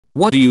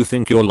What do you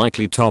think you're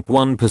likely top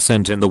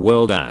 1% in the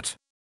world at?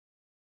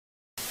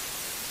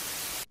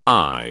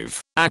 I've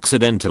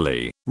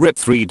accidentally ripped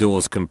 3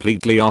 doors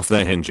completely off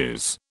their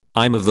hinges.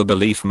 I'm of the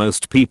belief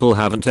most people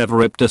haven't ever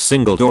ripped a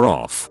single door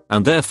off,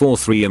 and therefore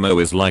 3MO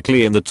is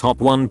likely in the top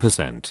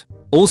 1%.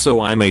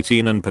 Also, I'm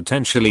 18 and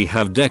potentially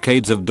have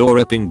decades of door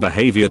ripping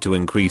behavior to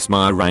increase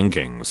my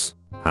rankings.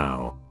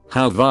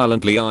 How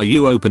violently are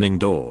you opening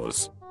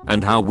doors?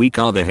 And how weak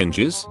are the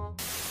hinges?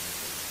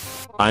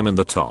 I'm in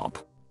the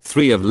top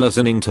 3 of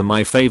listening to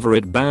my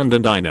favorite band,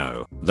 and I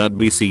know that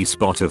BC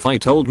Spotify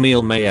told me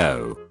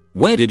LMAO.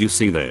 Where did you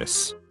see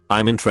this?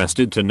 I'm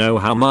interested to know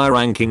how my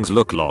rankings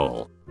look,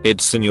 lol.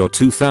 It's in your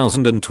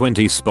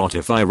 2020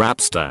 Spotify rap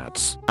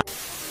stats.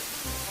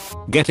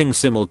 Getting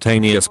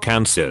simultaneous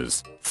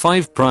cancers.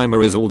 5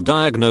 primaries all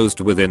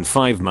diagnosed within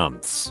 5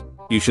 months.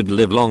 You should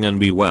live long and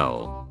be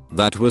well.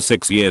 That was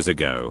 6 years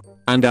ago.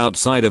 And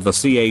outside of the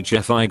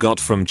CHF I got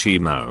from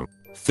chemo,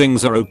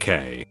 things are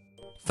okay.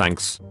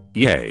 Thanks.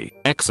 Yay.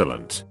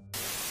 Excellent.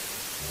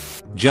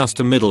 Just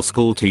a middle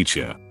school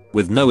teacher.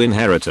 With no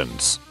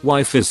inheritance.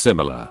 Wife is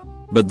similar.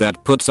 But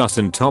that puts us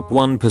in top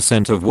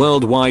 1% of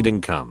worldwide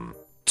income.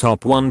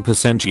 Top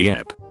 1%,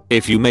 yep.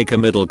 If you make a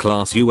middle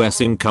class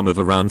US income of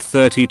around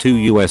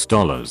 $32 US,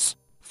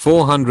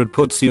 400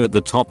 puts you at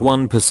the top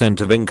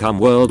 1% of income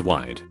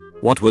worldwide.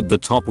 What would the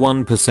top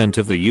 1%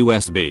 of the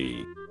US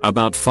be?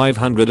 About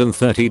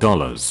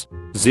 $530.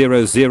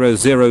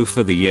 000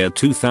 for the year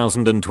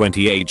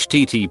 2020.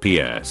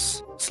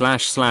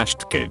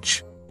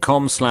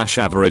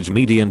 https://tkich.com/average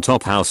median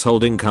top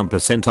household income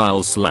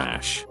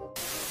percentiles/.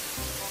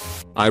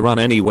 I run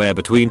anywhere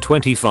between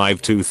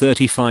 25 to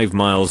 35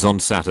 miles on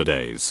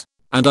Saturdays.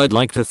 And I'd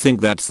like to think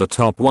that's the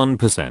top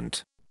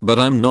 1%. But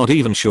I'm not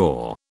even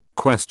sure.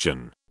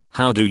 Question.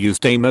 How do you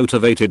stay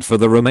motivated for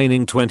the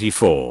remaining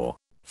 24,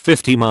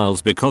 50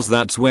 miles? Because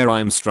that's where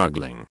I'm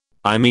struggling.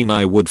 I mean,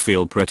 I would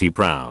feel pretty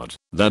proud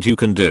that you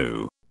can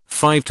do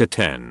 5 to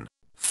 10,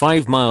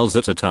 5 miles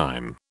at a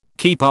time.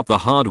 Keep up the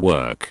hard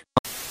work.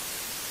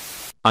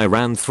 I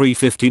ran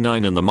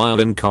 3:59 in the mile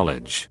in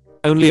college.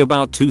 Only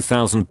about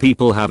 2,000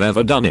 people have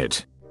ever done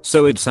it.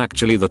 So it's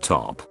actually the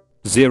top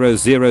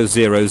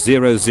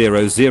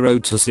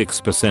 0.00000 to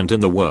 6% in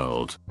the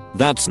world.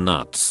 That's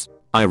nuts.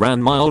 I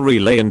ran mile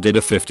relay and did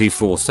a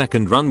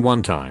 54-second run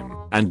one time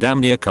and damn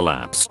near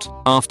collapsed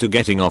after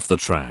getting off the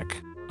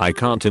track. I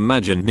can't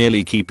imagine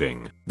nearly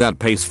keeping that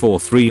pace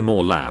for 3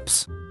 more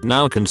laps.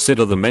 Now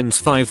consider the men's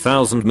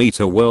 5,000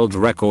 meter world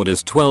record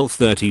is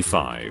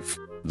 12:35.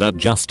 That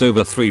just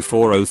over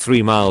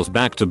 3,403 miles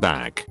back to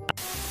back.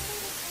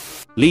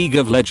 League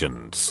of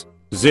Legends.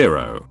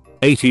 0.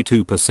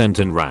 82%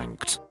 in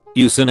ranked.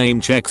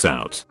 Username checks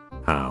out.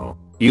 How?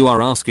 You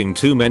are asking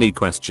too many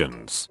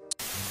questions.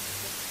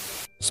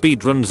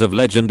 Speedruns of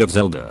Legend of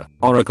Zelda,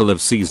 Oracle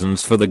of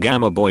Seasons for the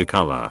Gamma Boy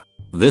Color.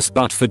 This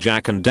but for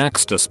Jack and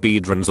Daxter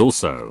speedruns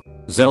also.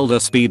 Zelda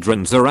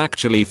speedruns are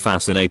actually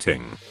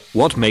fascinating.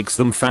 What makes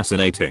them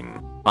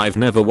fascinating? I've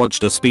never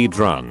watched a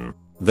speedrun.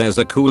 There's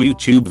a cool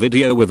YouTube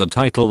video with a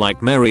title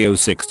like Mario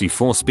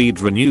 64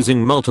 speedrun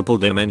using multiple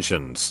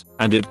dimensions,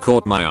 and it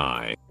caught my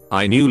eye.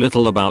 I knew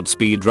little about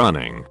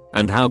speedrunning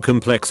and how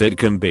complex it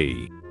can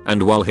be.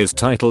 And while his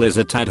title is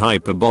a tad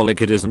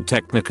hyperbolic, it isn't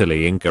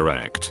technically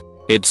incorrect.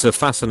 It's a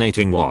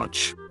fascinating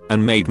watch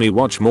and made me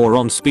watch more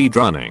on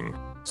speedrunning.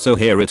 So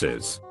here it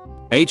is.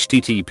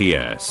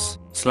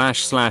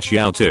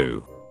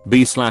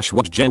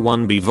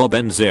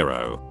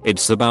 https://youtube.b/watchj1bvoben0.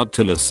 It's about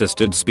tool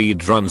assisted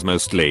speedruns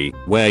mostly,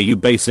 where you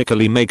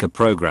basically make a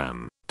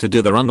program to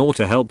do the run or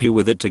to help you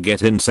with it to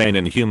get insane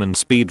inhuman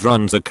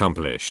speedruns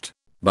accomplished.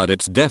 But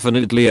it's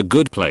definitely a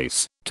good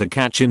place to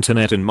catch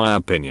internet in my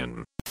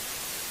opinion.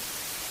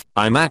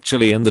 I'm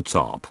actually in the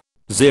top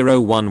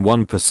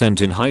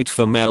 0.11% in height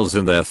for males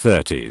in their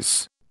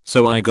 30s.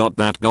 So I got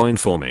that going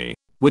for me,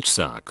 which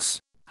sucks.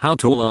 How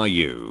tall are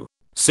you?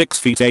 6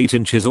 feet 8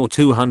 inches or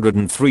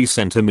 203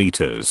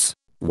 centimeters.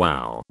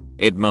 Wow.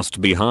 It must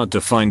be hard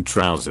to find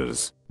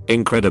trousers.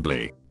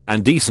 Incredibly.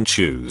 And decent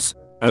shoes.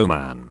 Oh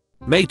man.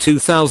 May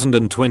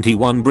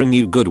 2021 bring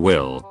you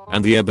goodwill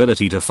and the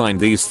ability to find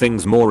these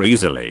things more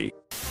easily.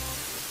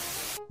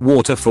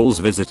 Waterfalls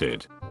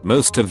visited.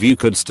 Most of you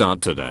could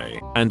start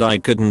today and I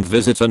couldn't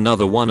visit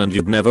another one and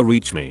you'd never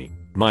reach me.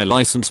 My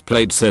license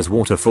plate says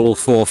waterfall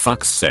for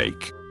fuck's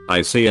sake.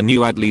 I see a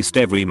new at least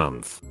every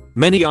month.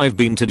 Many I've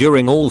been to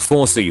during all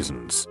 4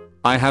 seasons.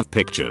 I have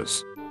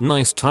pictures.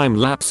 Nice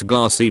time-lapse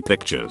glassy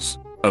pictures.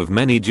 Of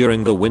many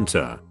during the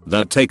winter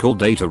that take all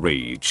day to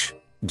reach.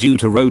 Due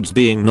to roads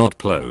being not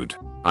plowed,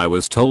 I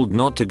was told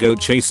not to go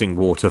chasing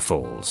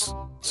waterfalls.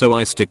 So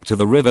I stick to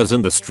the rivers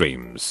and the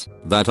streams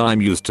that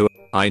I'm used to.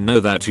 I know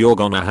that you're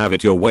gonna have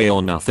it your way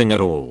or nothing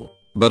at all.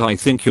 But I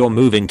think you're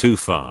moving too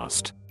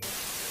fast.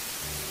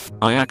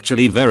 I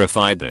actually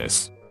verified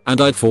this. And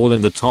I'd fall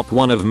in the top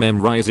 1 of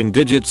memorizing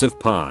digits of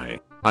pi.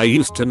 I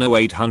used to know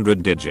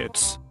 800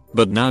 digits.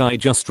 But now I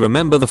just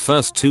remember the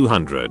first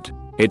 200.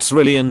 It's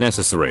really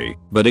unnecessary,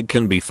 but it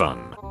can be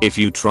fun if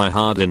you try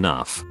hard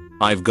enough.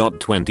 I've got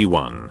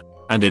 21.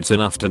 and it's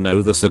enough to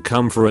know the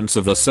circumference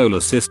of the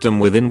solar system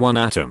within one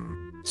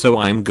atom. So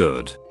I'm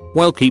good.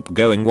 Well, keep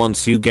going.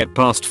 Once you get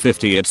past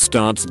 50 it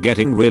starts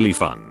getting really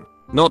fun.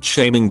 Not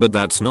shaming, but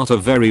that's not a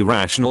very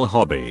rational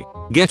hobby.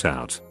 Get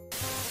out.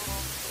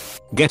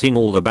 Getting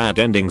all the bad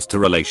endings to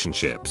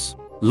relationships.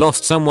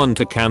 Lost someone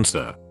to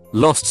cancer.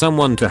 Lost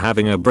someone to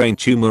having a brain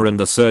tumor and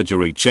the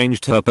surgery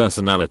changed her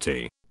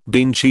personality.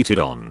 Been cheated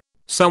on.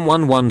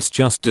 Someone once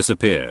just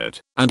disappeared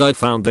and I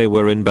found they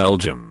were in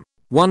Belgium.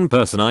 One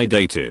person I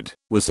dated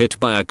was hit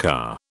by a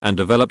car and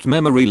developed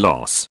memory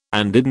loss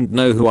and didn't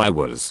know who I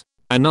was.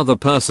 Another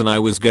person I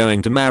was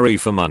going to marry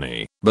for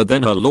money, but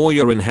then her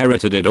lawyer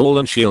inherited it all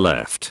and she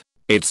left.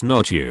 It's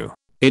not you.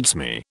 It's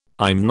me.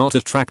 I'm not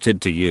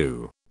attracted to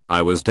you.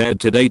 I was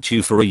dead to date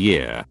you for a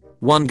year.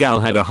 One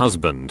gal had a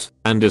husband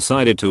and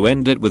decided to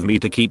end it with me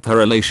to keep her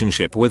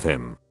relationship with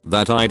him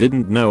that I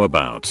didn't know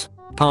about.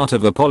 Part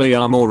of a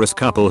polyamorous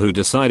couple who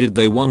decided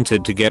they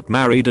wanted to get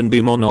married and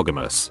be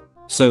monogamous.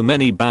 So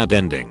many bad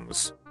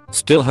endings.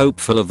 Still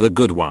hopeful of the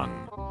good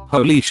one.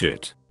 Holy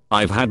shit.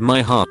 I've had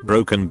my heart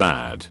broken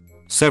bad.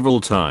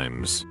 Several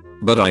times.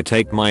 But I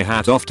take my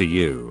hat off to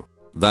you.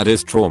 That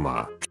is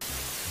trauma.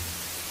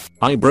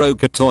 I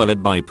broke a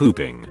toilet by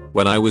pooping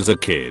when I was a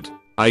kid.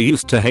 I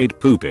used to hate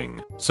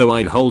pooping, so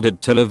I'd hold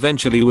it till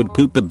eventually would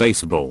poop a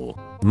baseball.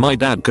 My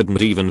dad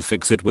couldn't even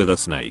fix it with a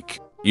snake.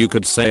 You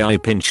could say I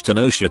pinched an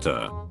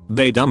O-shitter.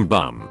 They dumb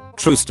bum.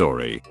 True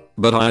story.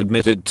 But I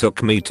admit it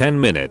took me 10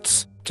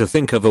 minutes to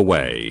think of a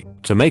way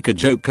to make a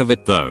joke of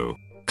it though.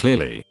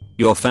 Clearly,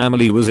 your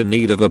family was in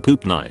need of a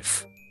poop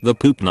knife. The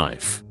poop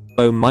knife.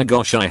 Oh my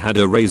gosh, I had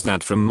erased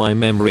that from my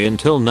memory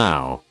until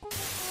now.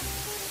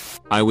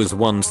 I was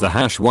once the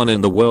 #1 in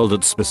the world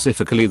at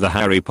specifically the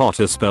Harry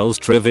Potter spells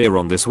trivia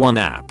on this one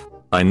app.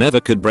 I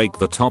never could break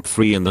the top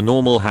 3 in the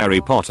normal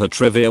Harry Potter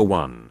trivia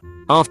one.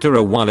 After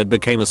a while it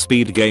became a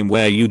speed game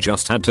where you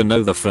just had to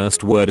know the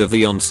first word of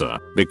the answer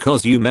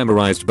because you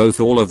memorized both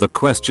all of the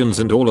questions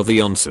and all of the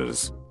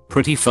answers.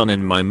 Pretty fun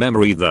in my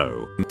memory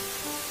though.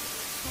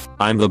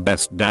 I'm the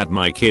best dad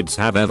my kids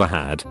have ever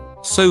had.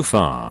 So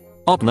far.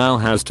 Op now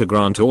has to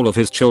grant all of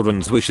his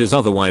children's wishes,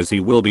 otherwise he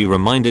will be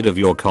reminded of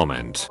your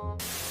comment.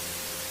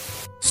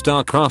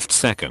 StarCraft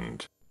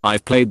 2nd.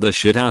 I've played the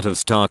shit out of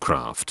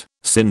StarCraft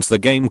since the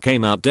game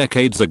came out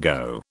decades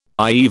ago.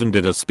 I even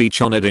did a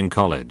speech on it in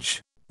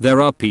college.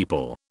 There are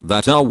people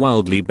that are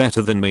wildly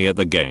better than me at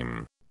the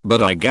game,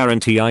 but I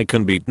guarantee I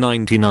can beat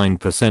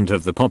 99%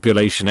 of the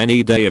population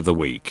any day of the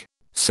week.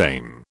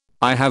 Same.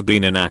 I have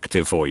been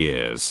inactive for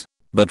years,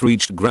 but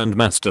reached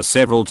Grandmaster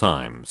several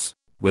times.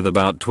 With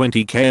about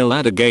 20k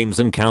ladder games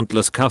and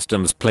countless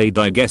customs played,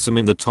 I guess I'm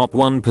in the top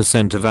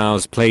 1% of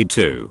hours played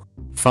too.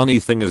 Funny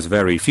thing is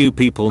very few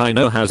people I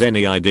know has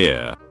any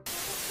idea.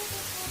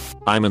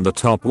 I'm in the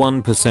top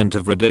 1%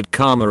 of Reddit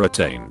karma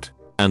attained.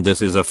 And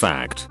this is a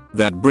fact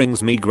that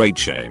brings me great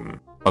shame.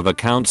 Of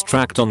accounts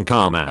tracked on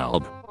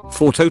Karmalb.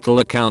 For total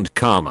account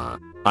karma,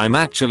 I'm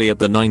actually at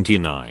the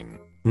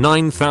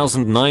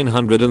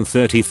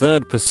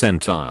 9,933rd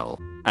percentile.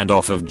 And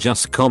off of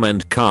just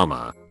comment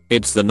karma,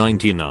 it's the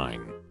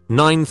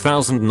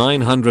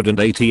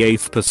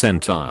 9,988th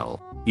percentile.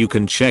 You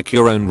can check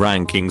your own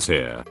rankings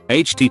here.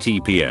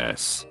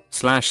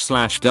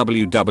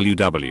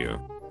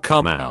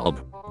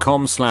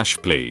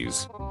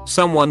 https://www.karmalb.com/please.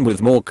 Someone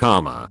with more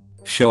karma.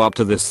 Show up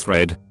to this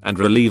thread and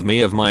relieve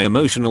me of my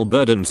emotional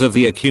burdens of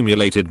the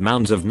accumulated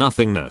mounds of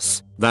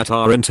nothingness that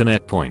are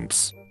internet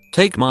points.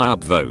 Take my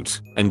upvote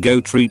and go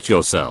treat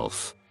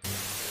yourself.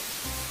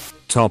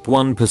 Top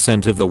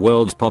 1% of the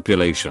world's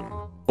population.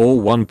 Or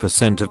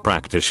 1% of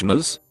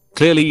practitioners?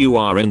 Clearly you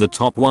are in the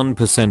top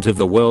 1% of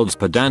the world's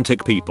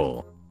pedantic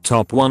people.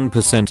 Top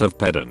 1% of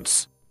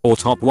pedants. Or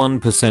top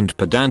 1%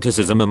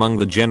 pedanticism among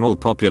the general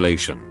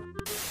population.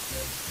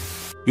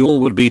 You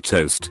all would be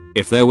toast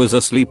if there was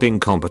a sleeping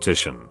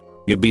competition.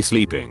 You'd be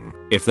sleeping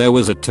if there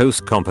was a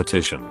toast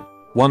competition.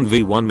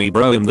 1v1 me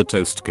bro, I'm the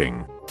toast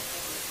king.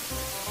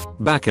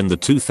 Back in the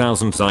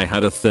 2000s I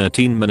had a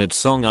 13-minute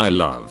song I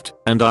loved,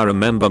 and I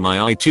remember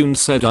my iTunes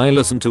said I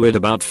listened to it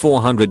about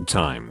 400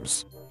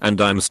 times. And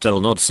I'm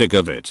still not sick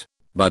of it.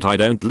 But I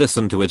don't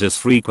listen to it as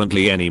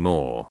frequently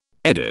anymore.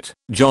 Edit.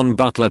 John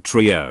Butler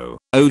Trio.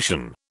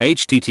 Ocean.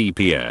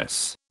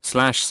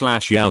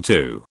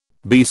 https://yow2.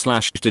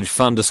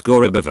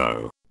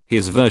 b/tij_ibivo.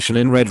 His version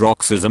in Red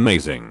Rocks is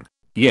amazing.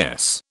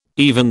 Yes.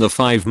 Even the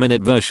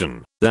 5-minute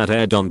version that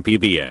aired on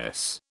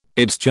PBS.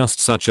 It's just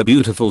such a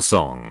beautiful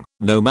song,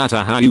 no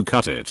matter how you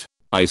cut it.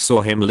 I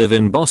saw him live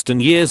in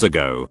Boston years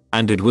ago,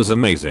 and it was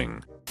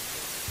amazing.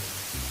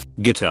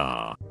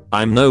 Guitar.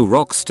 I'm no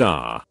rock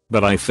star,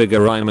 but I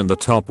figure I'm in the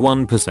top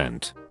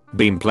 1%.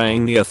 Been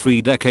playing near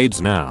 3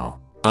 decades now.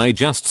 I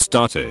just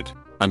started,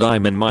 and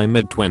I'm in my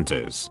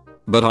mid-20s.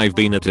 But I've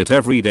been at it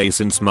every day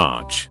since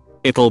March.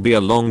 It'll be a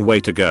long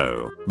way to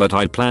go, but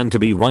I plan to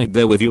be right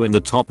there with you in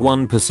the top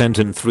 1%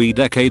 in 3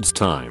 decades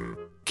time.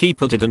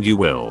 Keep at it and you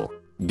will.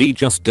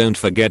 Just don't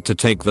forget to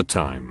take the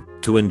time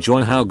to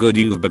enjoy how good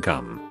you've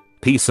become.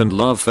 Peace and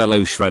love,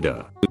 fellow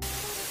shredder.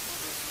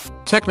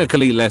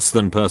 Technically less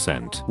than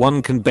percent.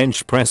 One can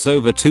bench press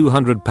over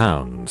 200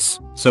 pounds.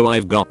 So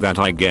I've got that,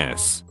 I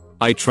guess.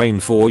 I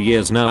trained 4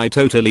 years now. I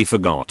totally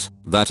forgot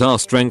that our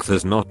strength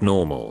is not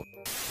normal.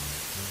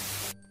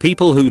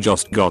 People who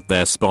just got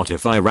their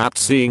Spotify Wrapped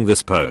seeing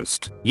this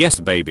post. Yes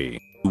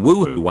baby.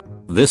 Woohoo.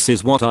 This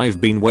is what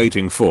I've been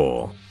waiting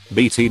for.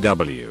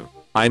 BTW.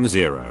 I'm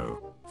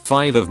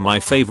 0.5 of my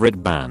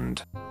favorite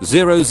band.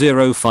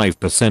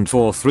 0.05%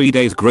 for 3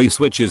 Days Grace,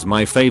 which is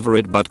my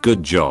favorite, but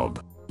good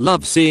job.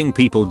 Love seeing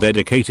people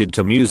dedicated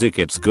to music.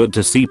 It's good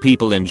to see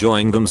people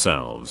enjoying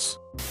themselves.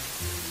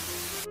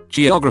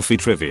 Geography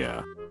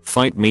trivia.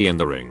 Fight me in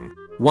the ring.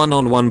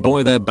 One-on-one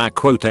boy there back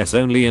quote s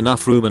only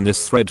enough room in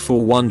this thread for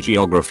one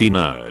geography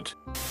nerd.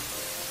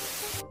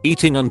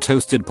 Eating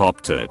untoasted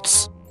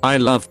Pop-Tarts. I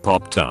love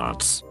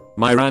Pop-Tarts.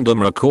 My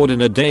random record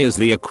in a day is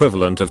the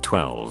equivalent of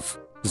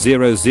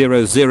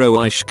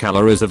 12,000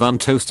 calories of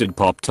untoasted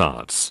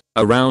Pop-Tarts.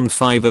 Around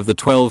 5 of the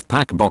 12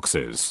 pack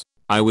boxes.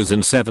 I was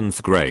in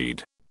 7th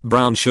grade.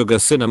 Brown sugar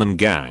cinnamon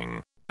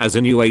gang. As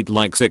in you ate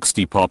like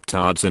 60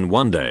 Pop-Tarts in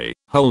one day.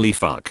 Holy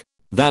fuck.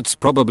 That's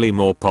probably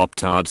more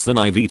Pop-Tarts than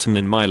I've eaten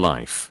in my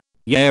life.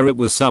 Yeah, it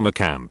was summer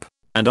camp.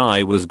 And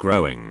I was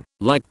growing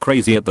like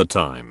crazy at the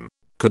time.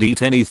 Could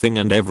eat anything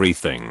and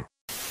everything.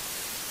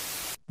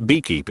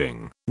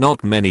 Beekeeping.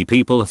 Not many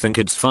people think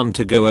it's fun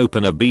to go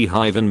open a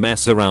beehive and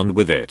mess around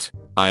with it.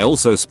 I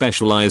also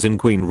specialize in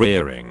queen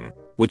rearing,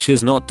 which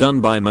is not done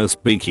by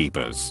most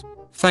beekeepers.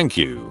 Thank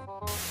you.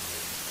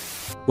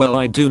 Well,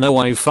 I do know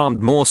I've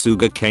farmed more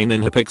sugarcane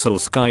in Hypixel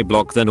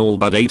Skyblock than all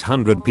but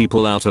 800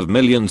 people out of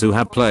millions who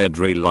have played.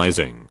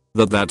 Realizing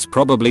that that's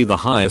probably the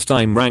highest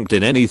I'm ranked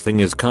in anything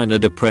is kinda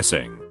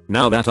depressing,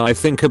 now that I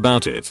think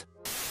about it.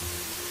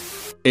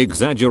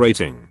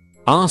 Exaggerating.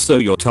 So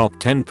you're top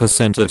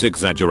 10% at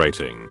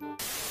exaggerating.